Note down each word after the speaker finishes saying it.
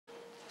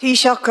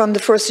Taoiseach, on the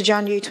 1st of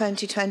January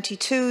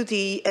 2022,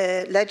 the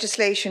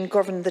legislation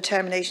governing the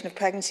Termination of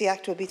Pregnancy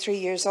Act will be 3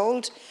 years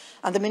old,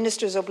 and the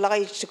Minister is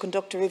obliged to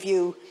conduct a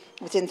review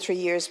within 3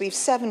 years. We have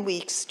 7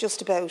 weeks,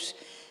 just about,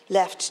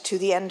 left to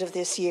the end of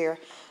this year.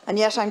 And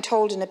yet I'm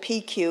told in a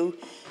PQ,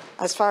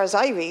 as far as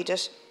I read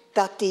it,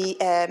 that the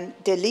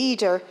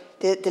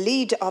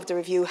lead of the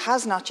review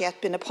has not yet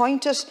been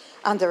appointed,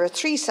 and there are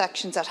 3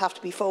 sections that have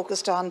to be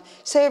focused on: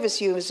 service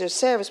users,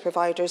 service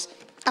providers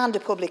and a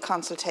public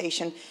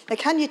consultation. Now,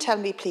 can you tell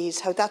me, please,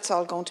 how that's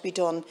all going to be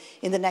done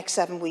in the next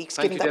 7 weeks,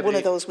 given that one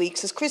of those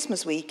weeks is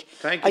Christmas week?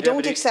 I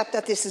don't accept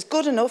that this is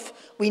good enough.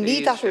 We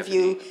need that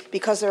review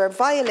because there are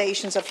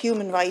violations of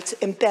human rights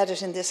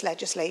embedded in this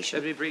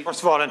legislation.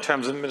 First of all, in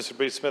terms of Minister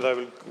Bríd Smith, I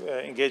will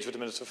engage with the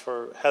Minister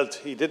for Health.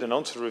 He did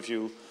announce a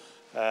review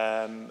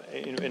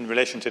in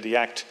relation to the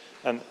Act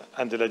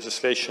and the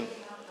legislation,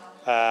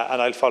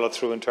 and I'll follow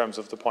through in terms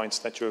of the points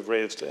that you have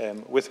raised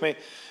with me.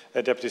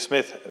 Deputy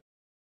Smith,